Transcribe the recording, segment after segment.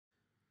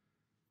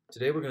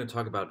Today we're going to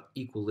talk about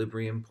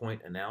equilibrium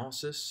point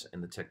analysis,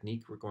 and the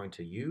technique we're going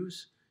to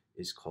use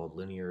is called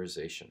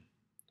linearization.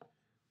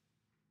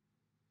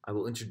 I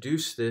will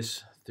introduce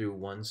this through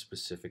one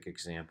specific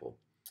example,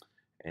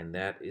 and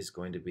that is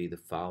going to be the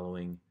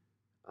following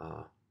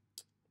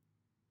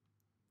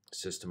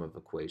system of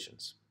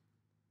equations.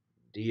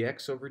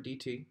 dx over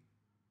dt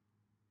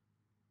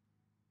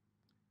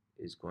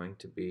is going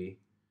to be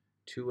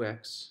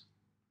 2x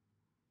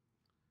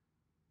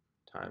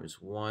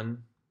times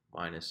 1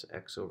 minus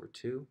x over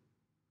 2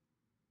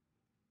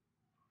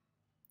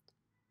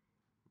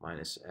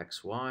 minus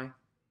xy,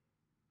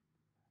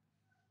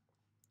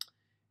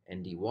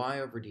 and dy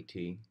over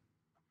dt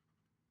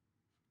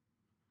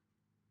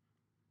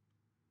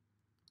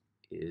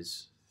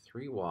is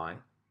 3y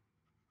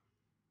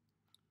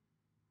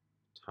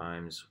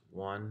times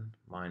 1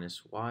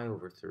 minus y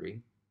over 3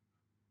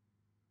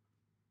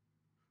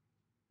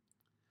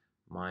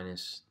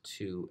 minus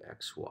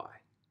 2xy.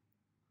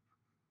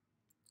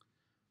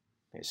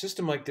 A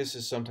system like this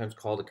is sometimes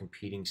called a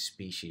competing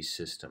species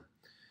system.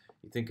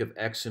 You think of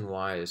x and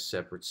y as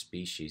separate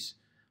species.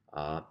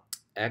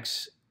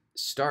 X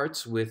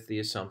starts with the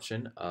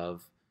assumption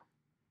of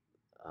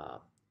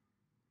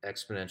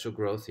exponential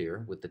growth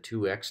here with the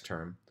 2x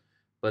term,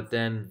 but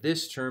then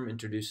this term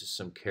introduces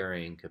some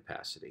carrying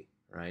capacity,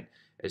 right?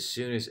 As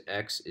soon as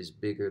x is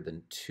bigger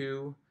than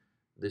 2,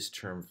 this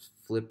term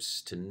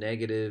flips to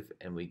negative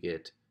and we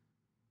get,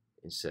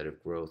 instead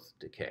of growth,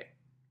 decay.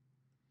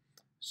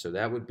 So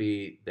that would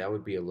be a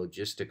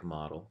logistic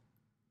model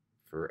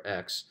for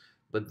x,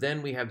 but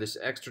then we have this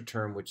extra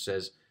term which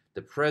says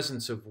the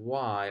presence of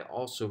y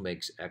also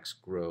makes x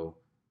grow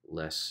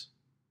less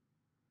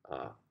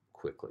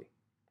quickly.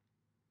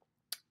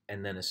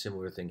 And then a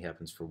similar thing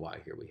happens for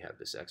y here. We have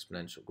this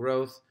exponential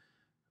growth,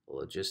 a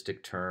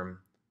logistic term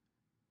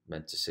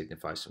meant to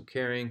signify some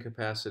carrying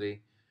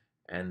capacity,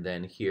 and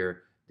then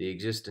here the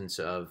existence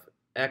of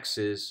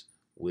x's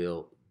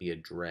will be a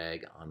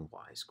drag on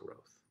y's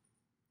growth.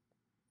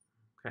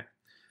 Okay.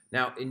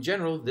 Now, in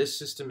general, this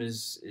system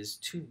is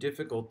too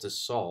difficult to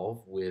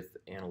solve with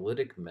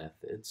analytic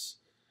methods,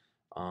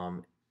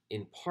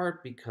 in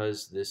part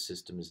because this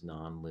system is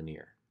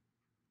nonlinear.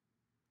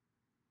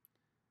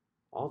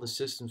 All the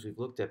systems we've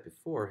looked at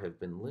before have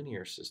been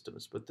linear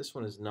systems, but this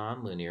one is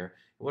nonlinear.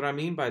 What I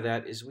mean by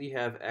that is we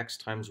have x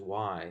times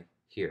y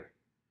here.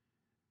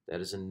 That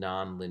is a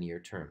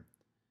nonlinear term.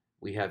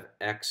 We have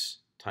x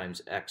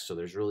times x, so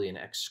there's really an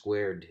x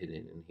squared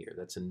hidden in here.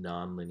 That's a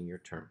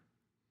nonlinear term.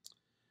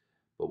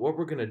 But what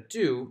we're going to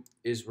do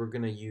is we're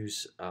going to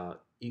use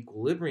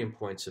equilibrium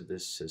points of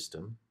this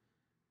system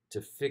to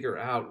figure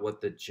out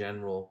what the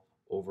general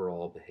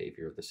overall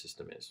behavior of the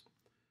system is.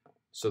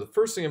 So the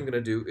first thing I'm going to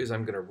do is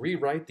I'm going to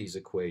rewrite these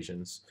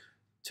equations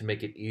to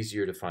make it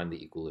easier to find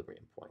the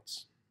equilibrium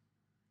points.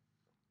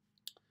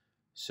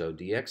 So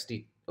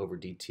dx over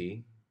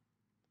dt,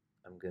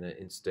 I'm going to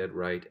instead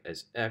write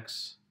as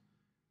x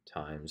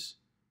times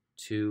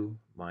 2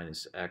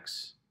 minus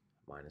x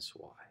minus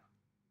y.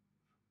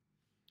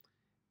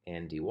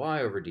 And dy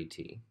over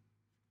dt,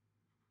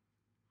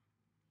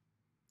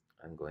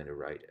 I'm going to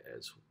write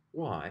as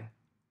y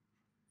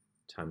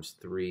times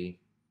 3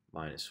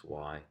 minus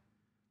y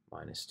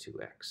minus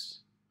 2x.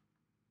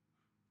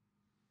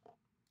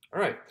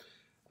 All right,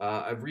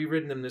 I've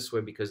rewritten them this way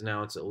because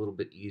now it's a little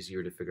bit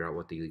easier to figure out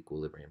what the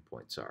equilibrium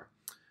points are.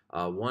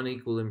 One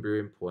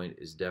equilibrium point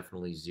is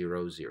definitely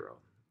 0, 0.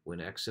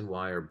 When x and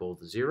y are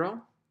both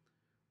 0,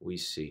 we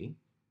see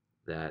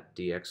that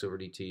dx over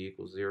dt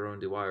equals 0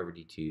 and dy over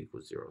dt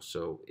equals 0.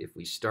 So if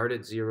we start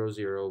at 0,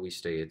 0, we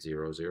stay at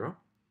 0, 0.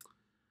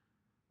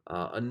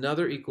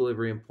 Another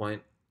equilibrium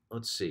point,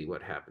 let's see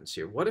what happens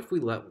here. What if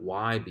we let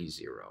y be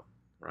 0,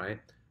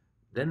 right?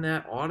 Then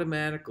that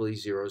automatically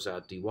zeroes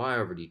out dy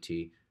over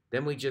dt.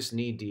 Then we just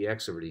need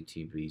dx over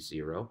dt be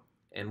 0.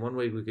 And one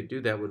way we could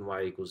do that when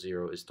y equals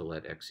 0 is to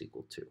let x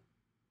equal 2.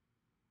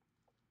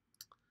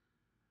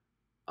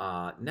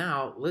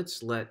 Now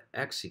let's let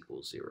x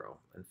equal 0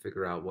 and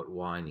figure out what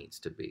y needs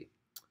to be.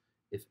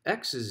 If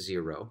x is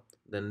 0,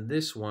 then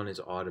this one is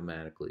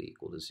automatically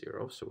equal to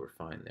 0, so we're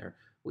fine there.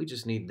 We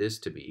just need this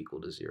to be equal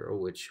to 0,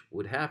 which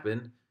would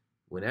happen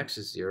when x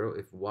is 0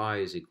 if y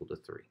is equal to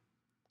 3.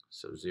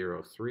 So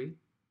 0, 3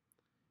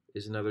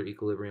 is another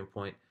equilibrium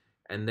point.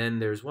 And then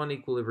there's one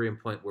equilibrium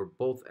point where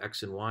both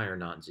x and y are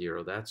not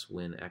 0. That's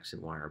when x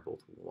and y are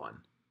both 1.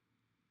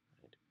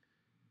 Right?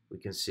 We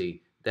can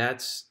see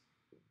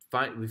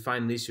we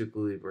find this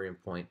equilibrium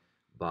point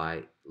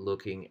by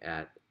looking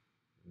at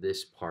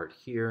this part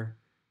here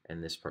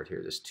and this part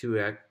here. This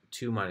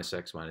 2 minus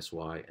x minus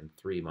y and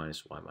 3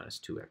 minus y minus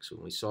 2x.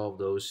 When we solve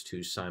those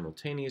two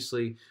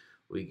simultaneously,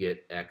 we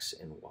get x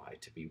and y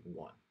to be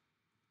 1.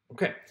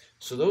 Okay,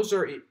 so those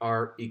are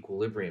our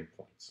equilibrium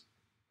points.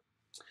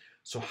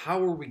 So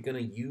how are we going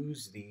to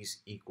use these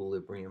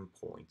equilibrium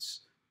points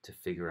to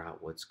figure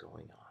out what's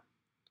going on?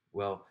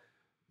 Well,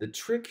 the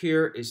trick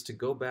here is to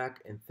go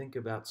back and think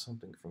about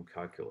something from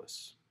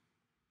calculus.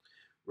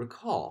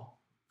 Recall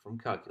from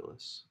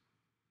calculus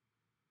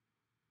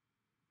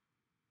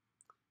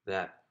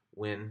that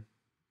when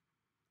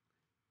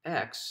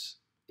x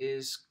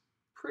is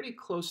pretty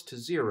close to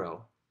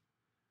 0,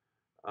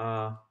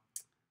 the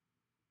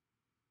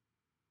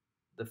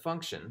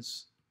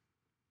functions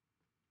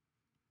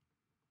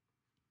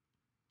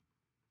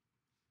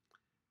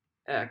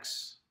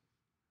x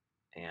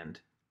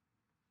and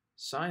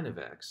sine of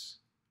x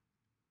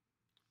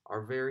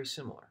are very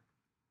similar.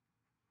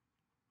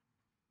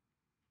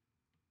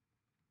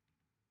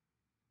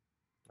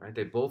 Right?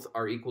 They both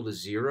are equal to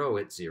 0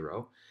 at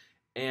 0.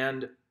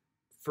 And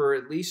for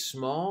at least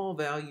small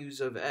values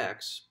of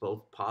x,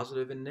 both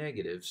positive and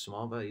negative,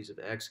 small values of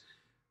x,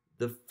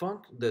 the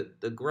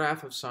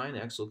graph of sine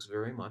x looks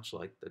very much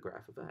like the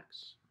graph of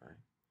x. Right?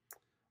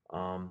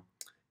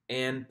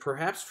 And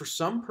perhaps for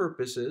some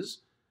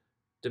purposes,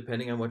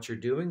 depending on what you're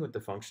doing with the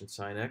function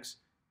sine x,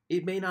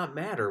 it may not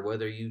matter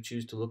whether you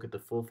choose to look at the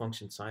full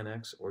function sine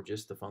x or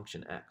just the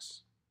function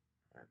x.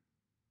 Right?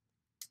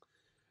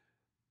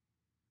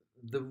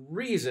 The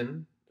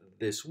reason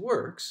this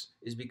works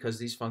is because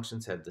these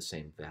functions have the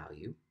same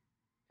value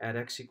at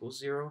x equals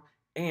 0,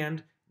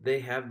 and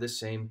they have the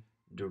same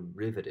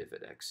derivative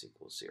at x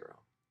equals 0.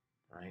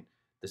 Right?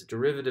 This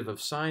derivative of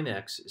sine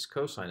x is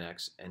cosine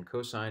x, and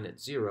cosine at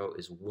 0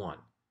 is 1.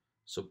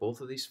 So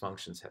both of these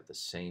functions have the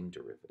same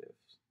derivative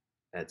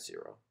at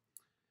 0.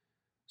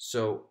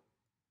 So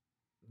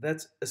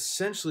that's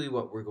essentially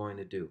what we're going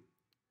to do.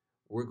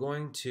 We're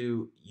going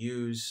to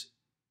use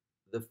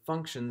the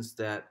functions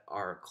that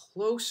are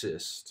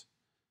closest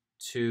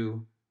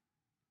to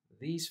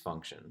these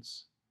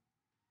functions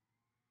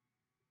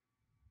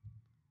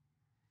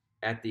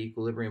at the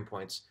equilibrium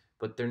points,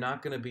 but they're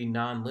not going to be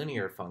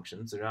nonlinear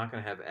functions. They're not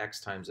going to have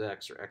x times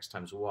x or x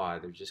times y.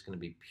 They're just going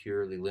to be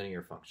purely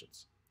linear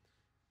functions.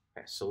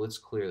 Okay, so let's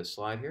clear the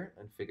slide here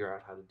and figure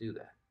out how to do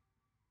that.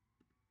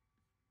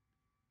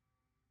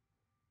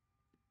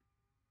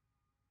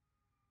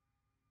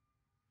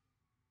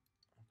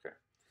 Okay,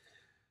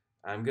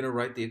 I'm going to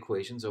write the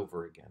equations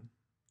over again,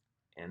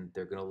 and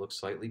they're going to look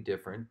slightly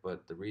different,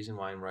 but the reason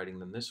why I'm writing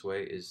them this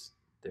way is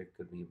they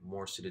could be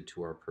more suited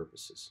to our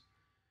purposes.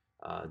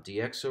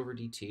 Dx over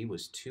dt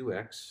was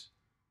 2x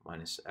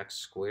minus x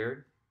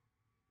squared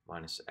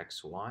minus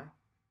xy,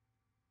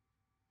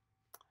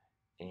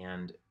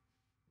 and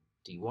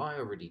dy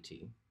over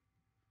dt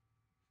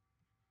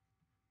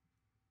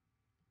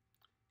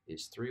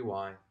is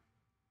 3y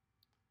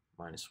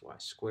minus y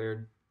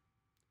squared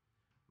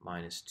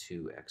minus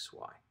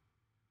 2xy.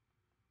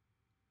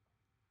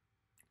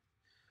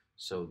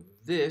 So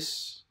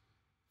this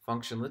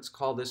function, let's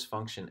call this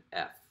function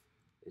f.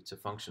 It's a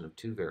function of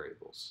two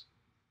variables.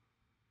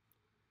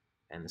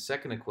 And the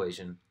second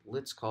equation,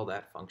 let's call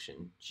that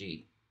function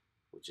g,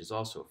 which is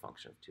also a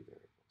function of two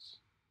variables.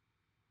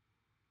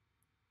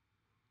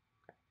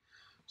 Okay.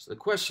 So the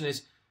question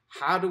is,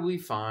 how do we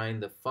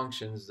find the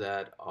functions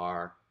that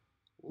are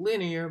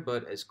linear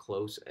but as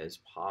close as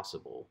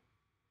possible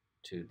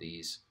to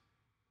these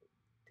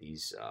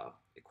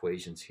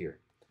equations here?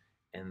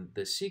 And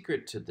the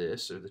secret to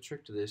this, or the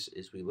trick to this,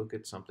 is we look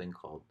at something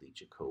called the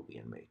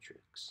Jacobian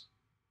matrix.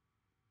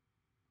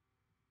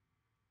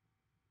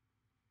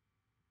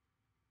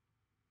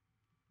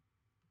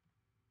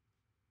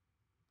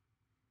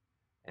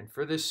 And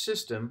for this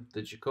system,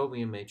 the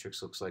Jacobian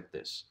matrix looks like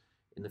this.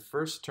 In the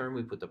first term,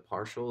 we put the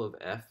partial of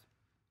f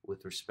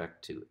with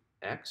respect to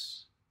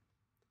x.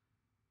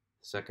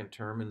 Second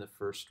term in the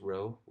first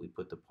row, we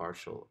put the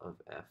partial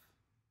of f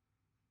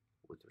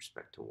with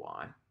respect to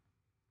y.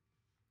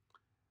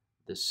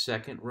 The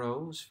second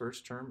row's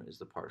first term is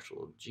the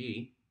partial of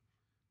g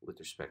with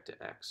respect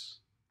to x.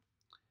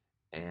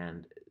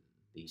 And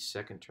the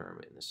second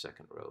term in the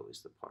second row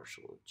is the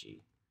partial of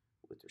g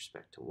with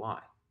respect to y.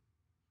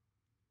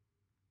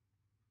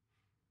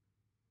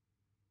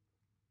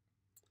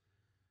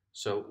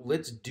 So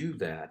let's do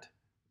that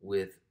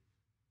with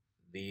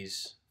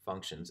these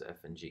functions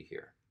f and g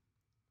here.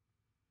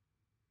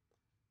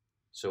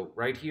 So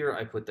right here,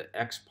 I put the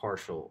x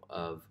partial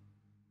of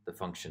the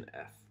function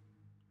f,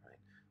 right,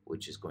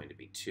 which is going to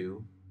be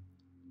 2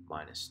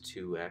 minus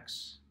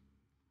 2x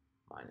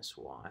minus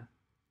y.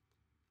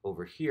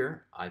 Over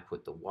here, I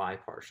put the y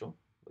partial,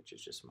 which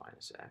is just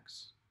minus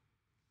x.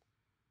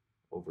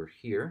 Over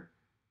here,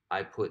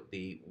 I put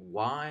the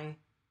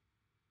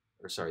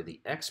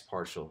x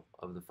partial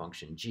of the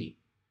function g,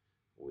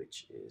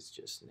 which is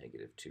just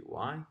negative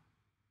 2y.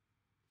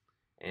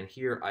 And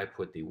here I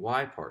put the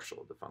y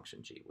partial of the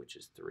function g, which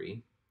is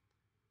 3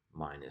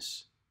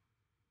 minus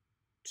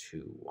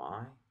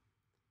 2y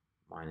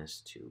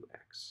minus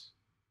 2x.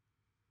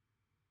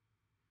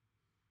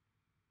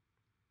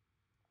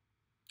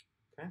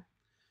 Okay.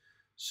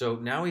 So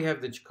now we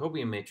have the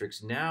Jacobian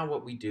matrix. Now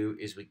what we do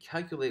is we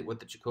calculate what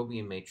the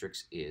Jacobian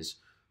matrix is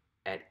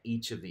at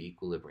each of the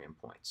equilibrium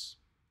points.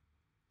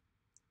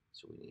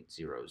 So we need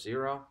 0,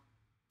 0.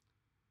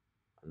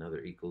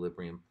 Another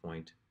equilibrium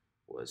point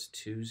was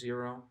 2,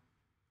 0.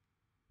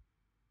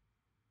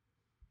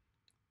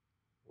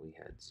 We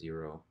had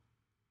 0,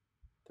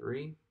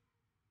 3.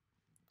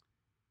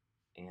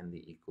 And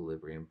the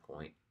equilibrium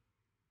point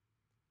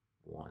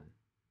 1,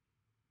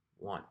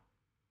 1.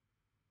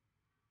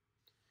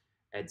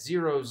 At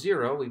 0,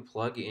 0, we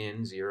plug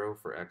in 0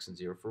 for x and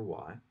 0 for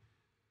y.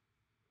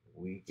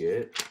 We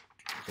get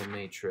the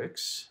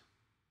matrix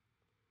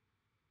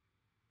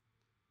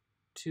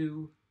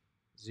 2,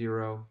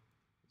 0,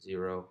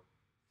 0,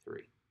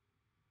 3.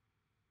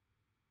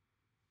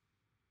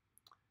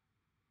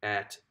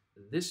 At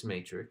this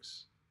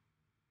matrix,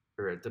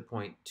 or at the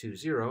point 2,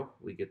 0,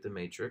 we get the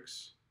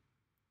matrix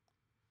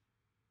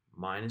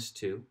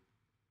 -2,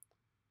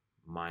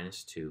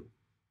 -2,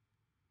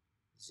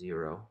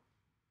 0,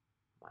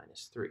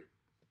 -3.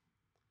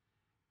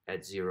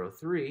 At 0,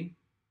 3,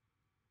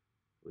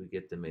 we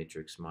get the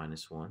matrix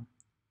 -1,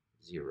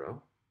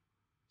 0,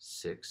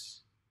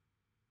 6,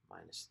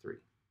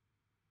 -3.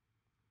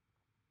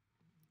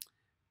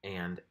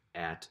 And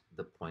at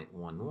the point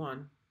 1,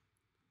 1,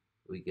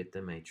 we get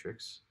the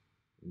matrix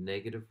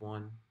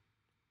 -1,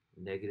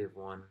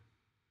 -1,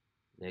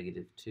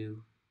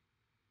 -2,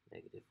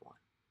 -1.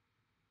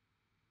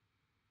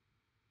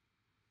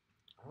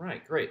 All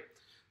right, great.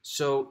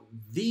 So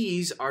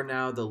these are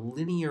now the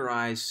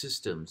linearized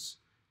systems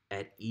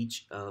at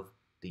each of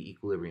the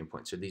equilibrium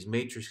points. So these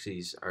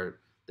matrices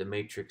are the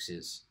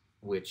matrices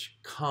which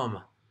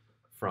come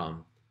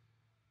from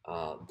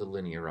the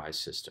linearized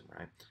system,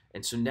 right?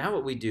 And so now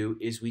what we do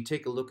is we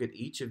take a look at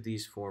each of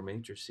these four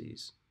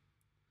matrices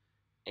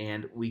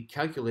and we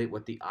calculate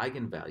what the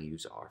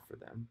eigenvalues are for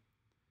them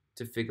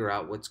to figure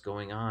out what's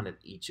going on at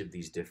each of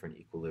these different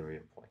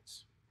equilibrium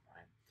points,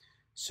 right?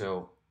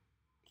 So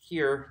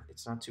here,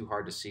 it's not too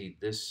hard to see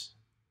these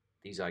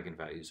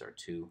eigenvalues are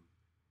 2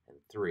 and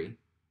 3.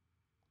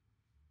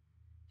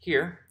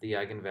 Here, the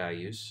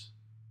eigenvalues,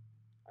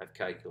 I've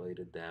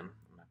calculated them.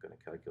 I'm not going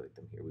to calculate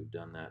them here. We've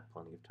done that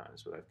plenty of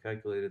times, but I've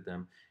calculated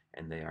them,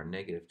 and they are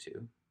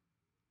 -2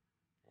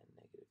 and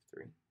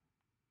 -3.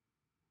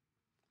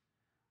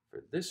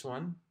 For this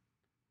one,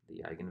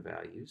 the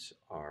eigenvalues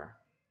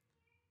are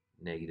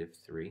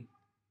 -3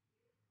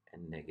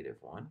 and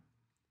 -1.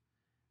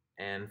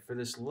 And for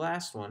this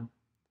last one,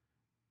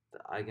 the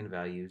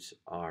eigenvalues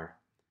are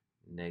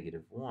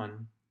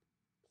 -1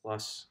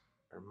 plus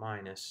or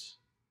minus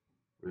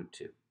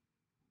 √2.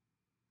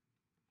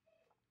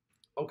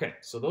 Okay,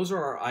 so those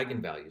are our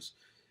eigenvalues.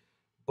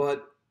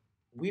 But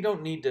we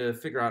don't need to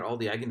figure out all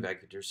the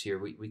eigenvectors here.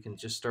 We can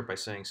just start by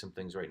saying some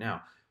things right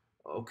now.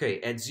 Okay,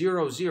 at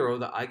 0, 0,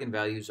 the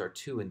eigenvalues are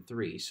 2 and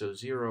 3, so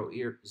 0,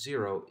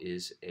 0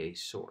 is a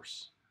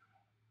source.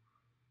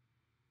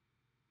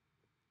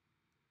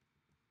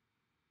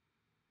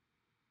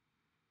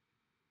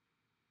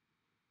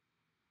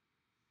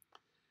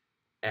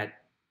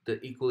 At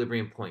the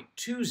equilibrium point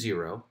 2,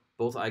 0,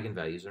 both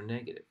eigenvalues are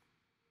negative.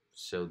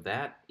 So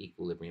that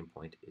equilibrium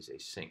point is a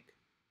sink.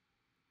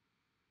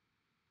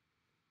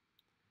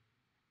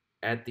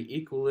 At the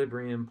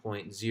equilibrium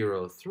point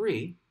 0,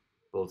 3,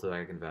 both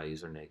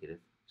eigenvalues are negative.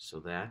 So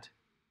that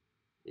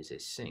is a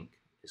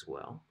sink as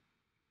well.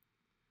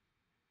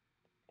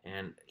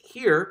 And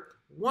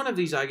here, one of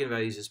these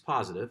eigenvalues is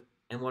positive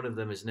and one of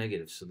them is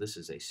negative. So this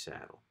is a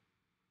saddle.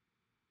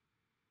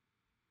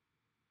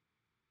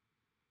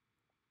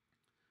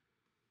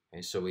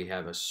 Okay, so we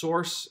have a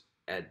source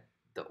at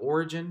the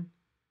origin.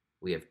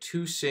 We have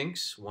two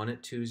sinks, one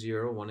at 2,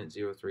 0, one at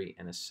 0, 3,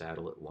 and a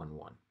saddle at 1,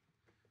 1.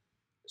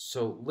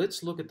 So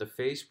let's look at the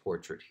phase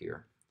portrait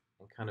here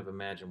and kind of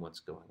imagine what's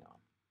going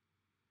on.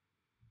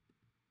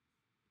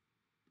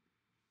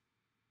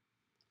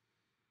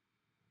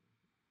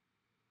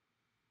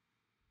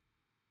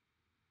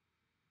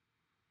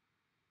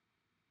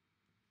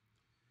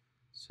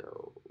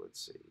 So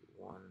let's see,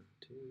 1,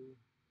 2.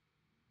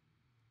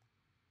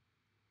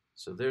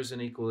 So there's an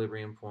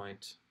equilibrium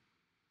point.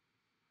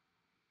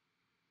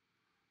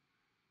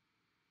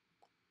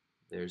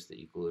 There's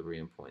the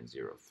equilibrium point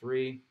 0,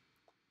 3.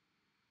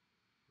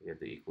 We have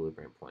the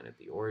equilibrium point at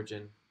the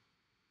origin.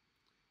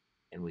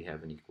 And we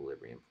have an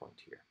equilibrium point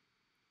here.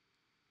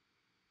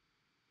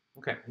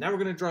 Okay, now we're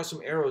going to draw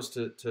some arrows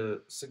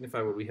to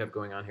signify what we have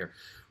going on here.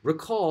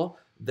 Recall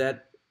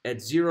that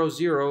at 0,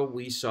 0,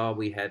 we saw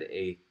we had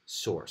a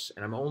source.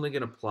 And I'm only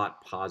going to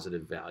plot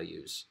positive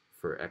values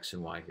for x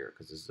and y here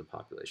because this is a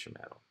population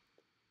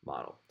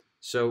model.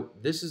 So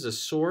this is a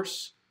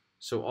source,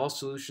 so all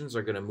solutions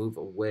are going to move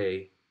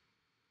away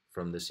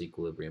from this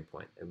equilibrium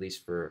point, at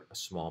least for a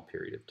small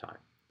period of time.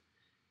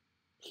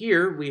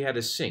 Here we had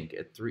a sink.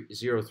 At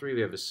 0, 3,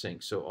 we have a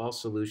sink, so all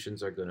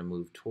solutions are going to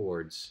move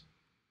towards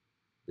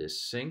this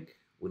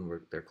sink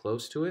when they're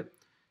close to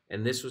it,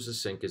 and this was a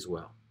sink as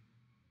well.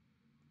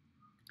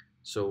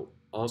 So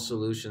all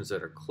solutions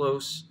that are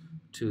close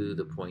to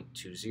the point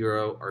 2,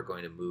 0 are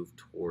going to move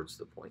towards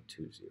the point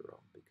 2,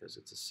 0 because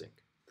it's a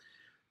sink.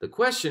 The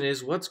question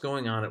is, what's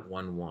going on at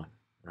 1, 1,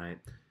 right?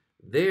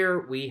 There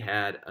we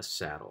had a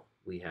saddle.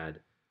 We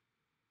had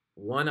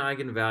one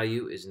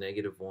eigenvalue is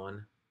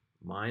 -1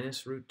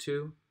 minus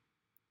 √2,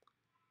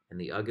 and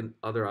the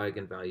other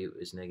eigenvalue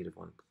is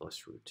 -1 plus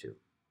 √2.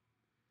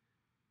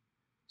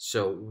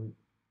 So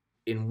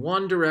in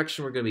one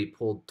direction, we're going to be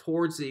pulled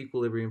towards the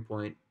equilibrium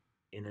point.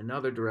 In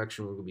another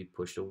direction, we're going to be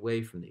pushed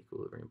away from the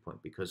equilibrium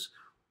point because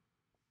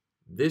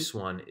this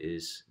one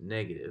is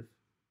negative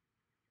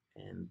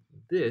and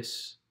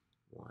this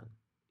one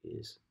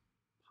is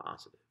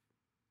positive.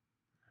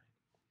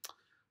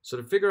 So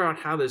to figure out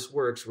how this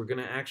works, we're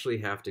going to actually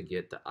have to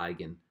get the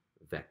Eigen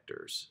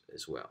Vectors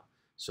as well.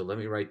 So let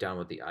me write down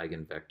what the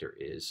Eigen Vector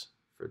is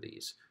for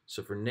these.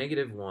 So for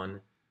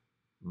 -1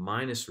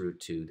 minus root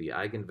 2, the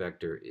Eigen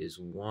Vector is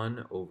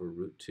 1 over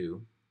root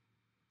 2,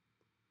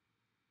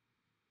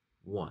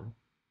 1.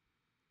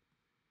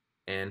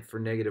 And for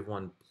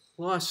 -1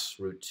 plus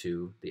root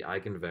 2, the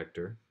Eigen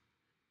Vector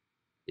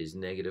is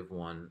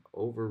 -1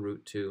 over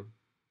root 2,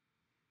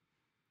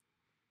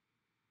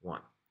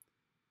 1.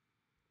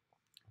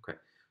 Okay,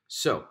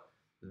 so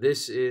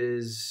this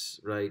is,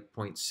 right,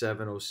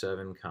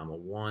 0.707 comma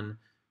 1.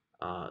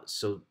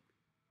 So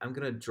I'm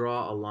going to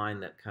draw a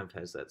line that kind of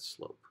has that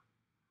slope.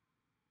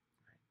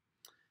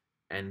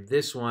 And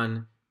this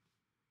one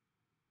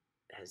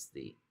has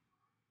the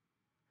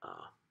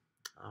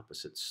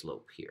opposite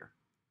slope here.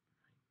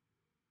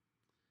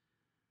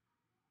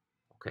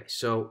 Okay,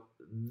 so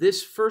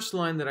this first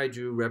line that I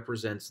drew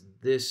represents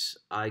this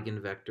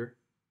eigenvector,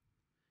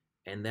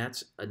 and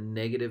that's a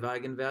negative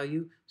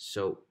eigenvalue.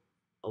 So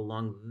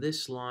along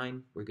this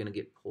line, we're going to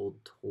get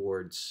pulled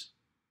towards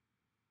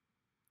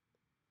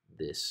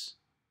this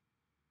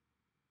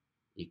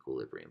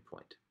equilibrium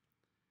point.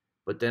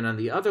 But then on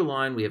the other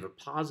line, we have a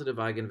positive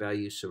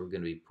eigenvalue, so we're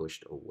going to be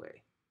pushed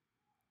away.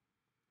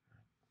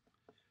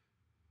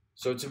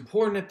 So it's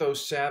important at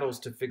those saddles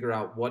to figure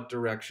out what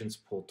directions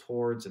pull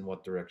towards and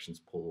what directions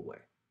pull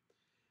away.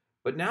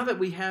 But now that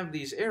we have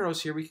these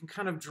arrows here, we can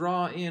kind of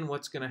draw in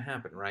what's going to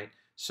happen, right?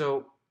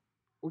 So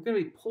we're going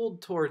to be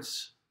pulled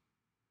towards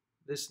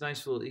this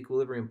nice little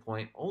equilibrium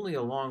point only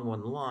along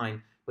one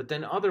line, but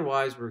then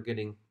otherwise we're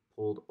getting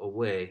pulled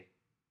away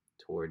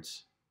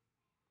towards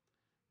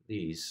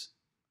these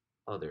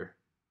other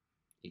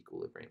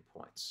equilibrium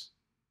points.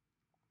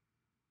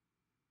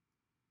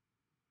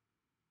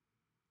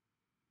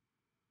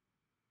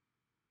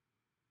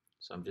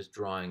 So I'm just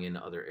drawing in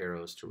other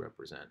arrows to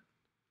represent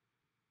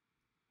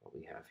what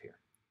we have here.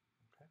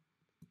 Okay.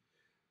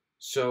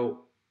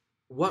 So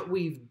what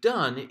we've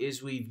done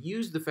is we've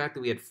used the fact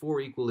that we had 4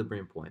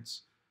 equilibrium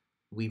points.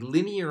 We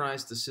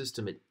linearized the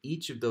system at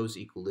each of those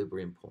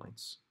equilibrium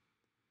points,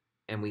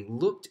 and we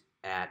looked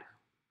at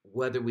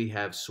whether we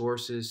have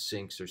sources,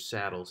 sinks, or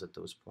saddles at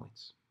those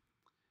points.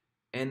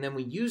 And then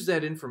we used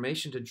that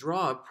information to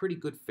draw a pretty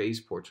good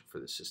phase portrait for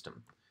the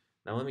system.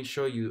 Now let me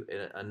show you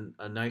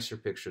a nicer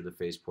picture of the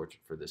phase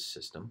portrait for this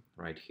system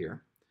right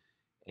here.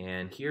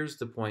 And here's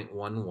the point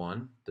 1,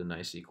 1, the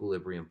nice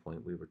equilibrium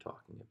point we were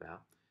talking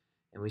about.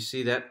 And we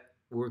see that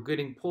we're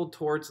getting pulled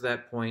towards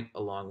that point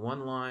along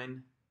one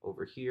line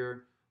over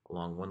here,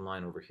 along one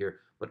line over here.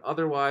 But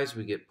otherwise,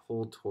 we get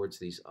pulled towards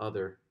these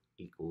other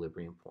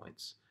equilibrium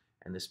points.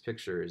 And this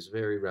picture is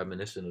very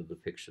reminiscent of the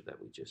picture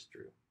that we just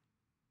drew.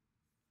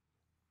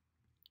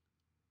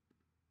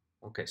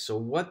 Okay, so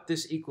what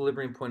this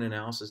equilibrium point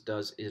analysis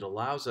does, it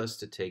allows us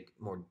to take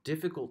more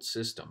difficult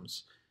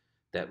systems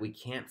that we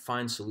can't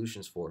find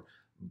solutions for,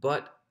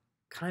 but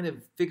kind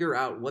of figure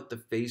out what the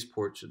phase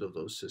portrait of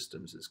those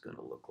systems is going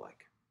to look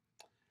like.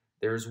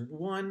 There's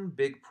one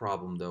big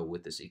problem, though,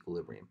 with this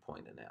equilibrium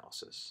point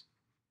analysis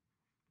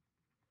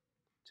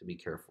to be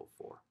careful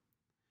for.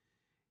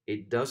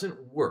 It doesn't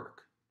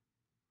work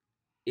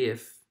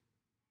if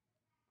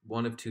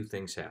one of two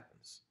things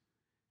happens.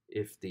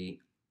 If the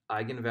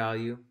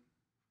eigenvalue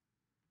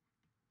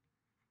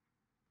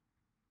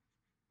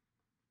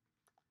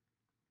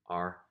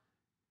are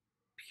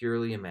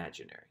purely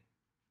imaginary.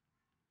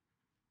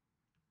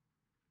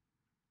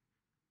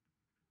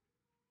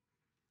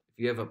 If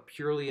you have a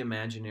purely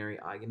imaginary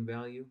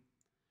eigenvalue,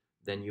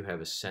 then you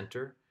have a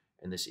center,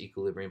 and this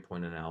equilibrium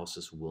point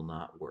analysis will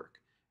not work.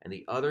 And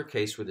the other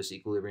case where this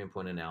equilibrium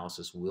point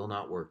analysis will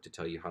not work to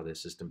tell you how this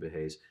system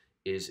behaves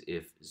is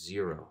if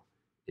 0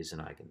 is an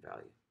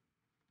eigenvalue.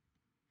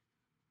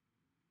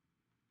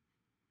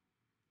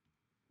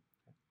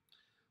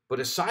 But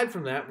aside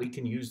from that, we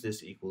can use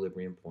this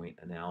equilibrium point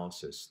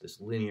analysis, this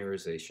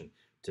linearization,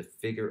 to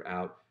figure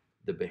out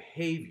the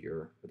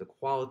behavior, or the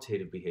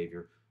qualitative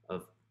behavior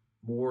of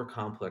more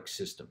complex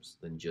systems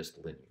than just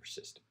linear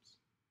systems.